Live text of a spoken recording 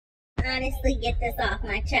honestly get this off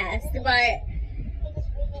my chest, but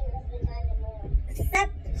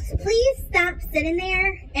please stop sitting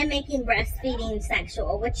there and making breastfeeding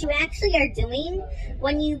sexual. What you actually are doing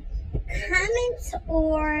when you comment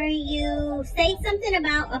or you say something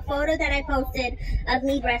about a photo that I posted of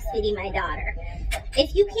me breastfeeding my daughter.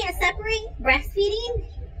 If you can't separate breastfeeding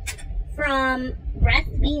from breast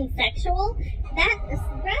being sexual,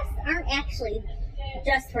 breasts aren't actually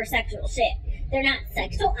just for sexual shit. They're not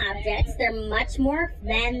sexual objects. They're much more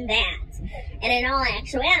than that. And in all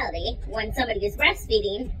actuality, when somebody is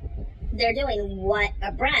breastfeeding, they're doing what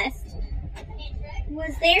a breast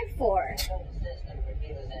was there for.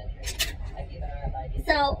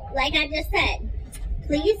 So, like I just said,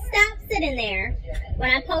 please stop sitting there when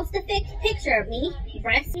I post a picture of me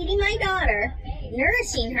breastfeeding my daughter,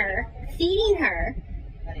 nourishing her, feeding her.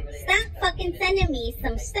 Stop fucking sending me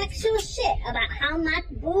some sexual shit about how my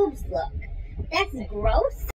boobs look. That's gross.